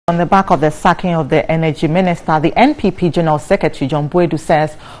On the back of the sacking of the Energy Minister, the NPP General Secretary John Boadu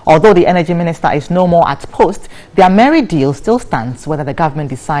says although the Energy Minister is no more at post, their merry deal still stands whether the government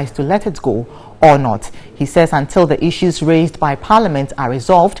decides to let it go or not. He says until the issues raised by Parliament are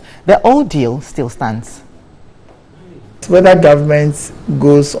resolved, the old deal still stands. Whether government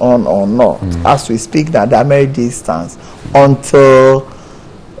goes on or not, as we speak, that the merry deal stands until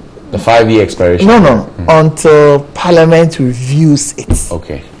the 5-year expiration. Until Parliament reviews it.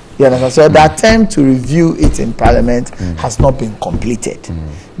 Okay. You understand? So the attempt to review it in Parliament has not been completed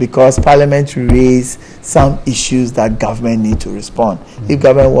because Parliament raised some issues that government need to respond. If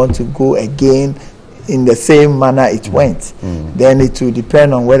government want to go again in the same manner it went, then it will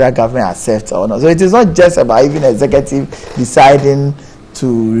depend on whether government accepts or not. So it is not just about even executive deciding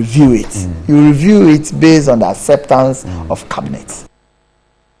to review it. You review it based on the acceptance of cabinet.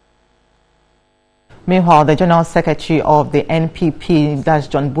 Meanwhile, the General Secretary of the NPP, that's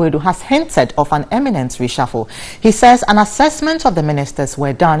John Boadu, has hinted of an imminent reshuffle. He says an assessment of the ministers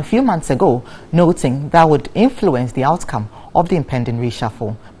were done a few months ago, noting that would influence the outcome of the impending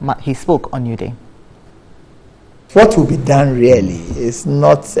reshuffle. He spoke on New Day. What will be done really is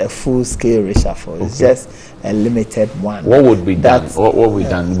not a full-scale reshuffle. It's just a limited one. What would be done? What will be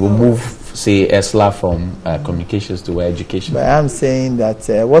done? We'll move, say, ESLA from communications to education. But I'm saying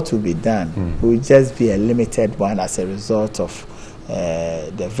that what will be done will just be a limited one as a result of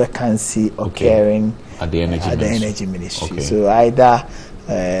the vacancy occurring at the Energy Ministry. So either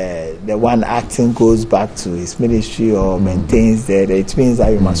the one acting goes back to his ministry or maintains that. It means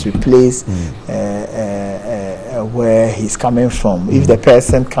that you must replace where he's coming from. If the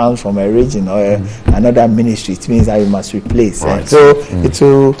person comes from a region or another ministry, it means that you must replace. Right. So it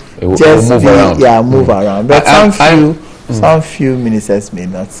will just move around. But some few ministers may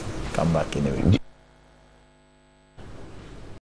not come back anyway.